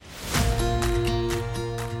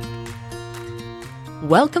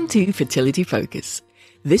Welcome to Fertility Focus.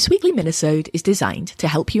 This weekly minisode is designed to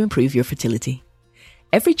help you improve your fertility.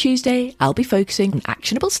 Every Tuesday, I'll be focusing on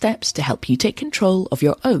actionable steps to help you take control of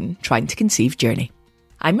your own trying to conceive journey.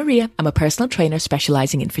 I'm Maria. I'm a personal trainer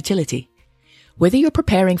specialising in fertility. Whether you're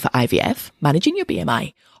preparing for IVF, managing your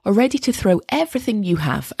BMI, or ready to throw everything you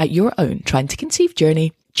have at your own trying to conceive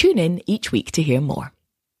journey, tune in each week to hear more.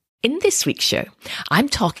 In this week's show, I'm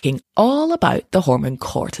talking all about the hormone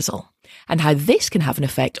cortisol and how this can have an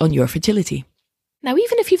effect on your fertility. Now,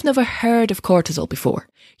 even if you've never heard of cortisol before,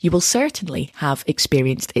 you will certainly have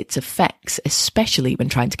experienced its effects, especially when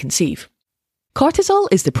trying to conceive. Cortisol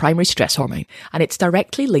is the primary stress hormone, and it's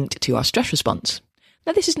directly linked to our stress response.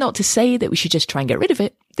 Now, this is not to say that we should just try and get rid of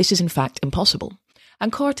it. This is in fact impossible.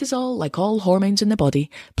 And cortisol, like all hormones in the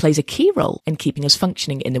body, plays a key role in keeping us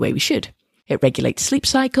functioning in the way we should. It regulates sleep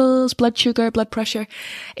cycles, blood sugar, blood pressure.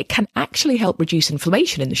 It can actually help reduce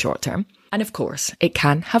inflammation in the short term. And of course, it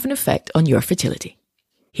can have an effect on your fertility.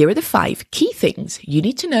 Here are the 5 key things you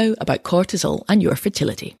need to know about cortisol and your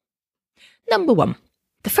fertility. Number 1.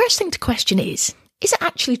 The first thing to question is it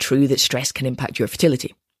actually true that stress can impact your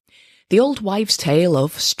fertility? The old wives' tale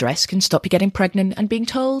of stress can stop you getting pregnant and being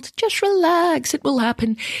told, just relax, it will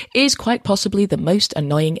happen, is quite possibly the most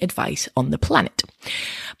annoying advice on the planet.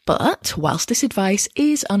 But whilst this advice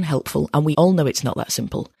is unhelpful, and we all know it's not that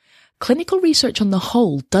simple, clinical research on the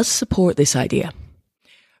whole does support this idea.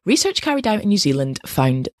 Research carried out in New Zealand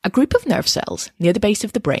found a group of nerve cells near the base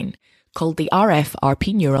of the brain, called the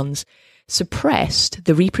RF-RP neurons, suppressed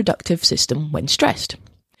the reproductive system when stressed.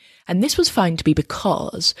 And this was found to be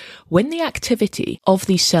because when the activity of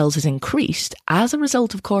these cells is increased as a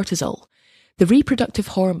result of cortisol, the reproductive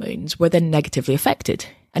hormones were then negatively affected.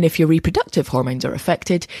 And if your reproductive hormones are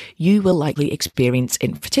affected, you will likely experience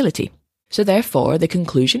infertility. So therefore, the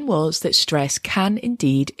conclusion was that stress can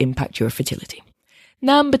indeed impact your fertility.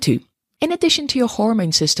 Number 2. In addition to your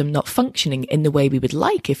hormone system not functioning in the way we would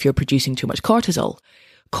like if you're producing too much cortisol,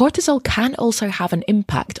 cortisol can also have an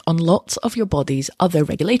impact on lots of your body's other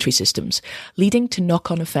regulatory systems, leading to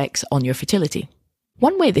knock-on effects on your fertility.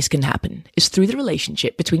 One way this can happen is through the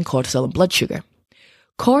relationship between cortisol and blood sugar.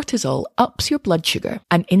 Cortisol ups your blood sugar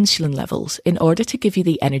and insulin levels in order to give you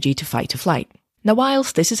the energy to fight or flight. Now,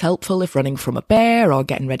 whilst this is helpful if running from a bear or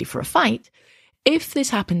getting ready for a fight, if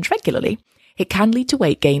this happens regularly, it can lead to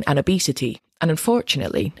weight gain and obesity. And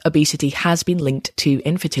unfortunately, obesity has been linked to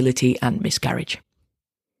infertility and miscarriage.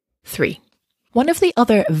 3. One of the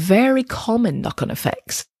other very common knock-on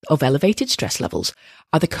effects of elevated stress levels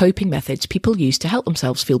are the coping methods people use to help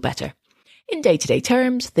themselves feel better. In day-to-day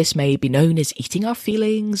terms, this may be known as eating our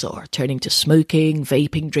feelings, or turning to smoking,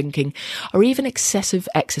 vaping, drinking, or even excessive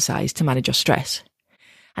exercise to manage our stress.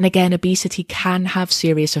 And again, obesity can have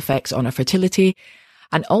serious effects on our fertility,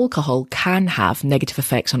 and alcohol can have negative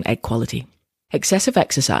effects on egg quality. Excessive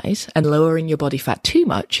exercise and lowering your body fat too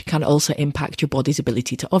much can also impact your body's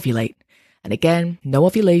ability to ovulate. And again, no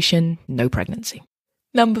ovulation, no pregnancy.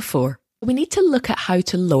 Number 4. We need to look at how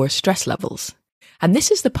to lower stress levels. And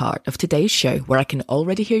this is the part of today's show where I can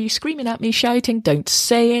already hear you screaming at me, shouting, don't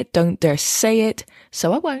say it, don't dare say it,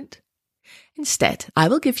 so I won't. Instead, I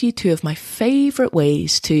will give you 2 of my favourite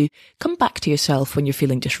ways to come back to yourself when you're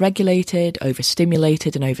feeling dysregulated,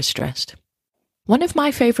 overstimulated and overstressed. One of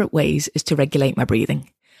my favourite ways is to regulate my breathing,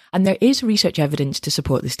 and there is research evidence to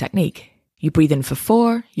support this technique. You breathe in for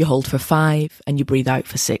 4, you hold for 5, and you breathe out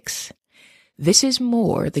for 6. This is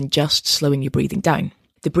more than just slowing your breathing down.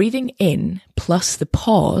 The breathing in plus the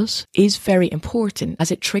pause is very important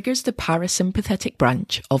as it triggers the parasympathetic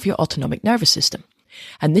branch of your autonomic nervous system.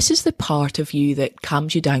 And this is the part of you that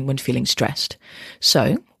calms you down when feeling stressed.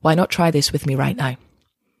 So why not try this with me right now?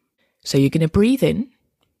 So you're going to breathe in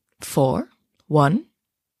for 1,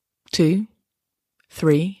 2,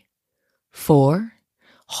 3, 4,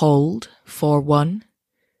 hold for 1,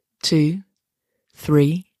 2,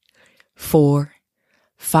 3, 4,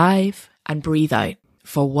 5, and breathe out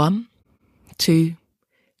for 1, 2,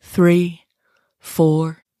 3,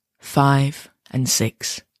 4, 5, and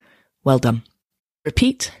 6. Well done.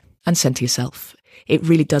 Repeat and send to yourself. It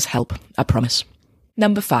really does help, I promise.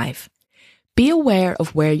 Number 5. Be aware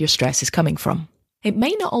of where your stress is coming from. It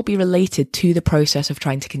may not all be related to the process of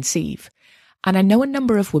trying to conceive, and I know a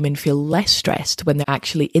number of women feel less stressed when they're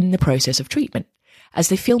actually in the process of treatment, as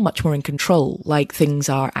they feel much more in control, like things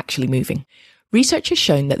are actually moving. Research has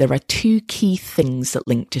shown that there are two key things that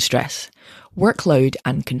link to stress: workload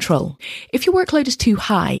and control. If your workload is too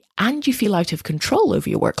high and you feel out of control over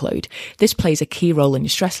your workload, this plays a key role in your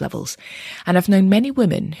stress levels. And I've known many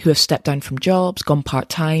women who have stepped down from jobs, gone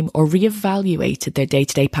part-time, or reevaluated their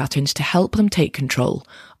day-to-day patterns to help them take control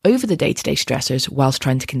over the day-to-day stressors whilst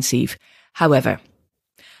trying to conceive. However,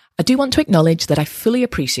 I do want to acknowledge that I fully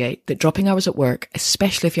appreciate that dropping hours at work,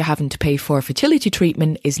 especially if you're having to pay for fertility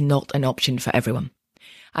treatment, is not an option for everyone.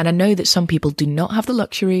 And I know that some people do not have the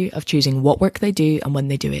luxury of choosing what work they do and when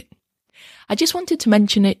they do it. I just wanted to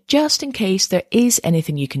mention it just in case there is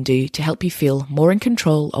anything you can do to help you feel more in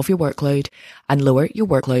control of your workload and lower your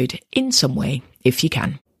workload in some way, if you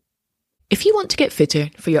can. If you want to get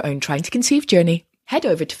fitter for your own trying to conceive journey, head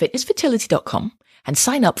over to fitnessfertility.com and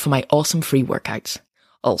sign up for my awesome free workouts.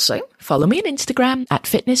 Also, follow me on Instagram at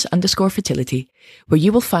fitness_fertility, where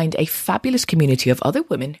you will find a fabulous community of other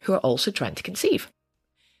women who are also trying to conceive.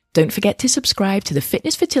 Don't forget to subscribe to the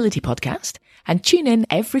Fitness Fertility podcast and tune in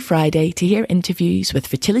every Friday to hear interviews with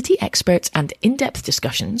fertility experts and in-depth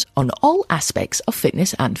discussions on all aspects of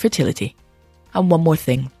fitness and fertility. And one more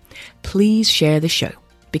thing, please share the show,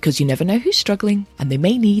 because you never know who's struggling and they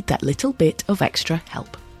may need that little bit of extra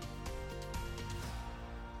help.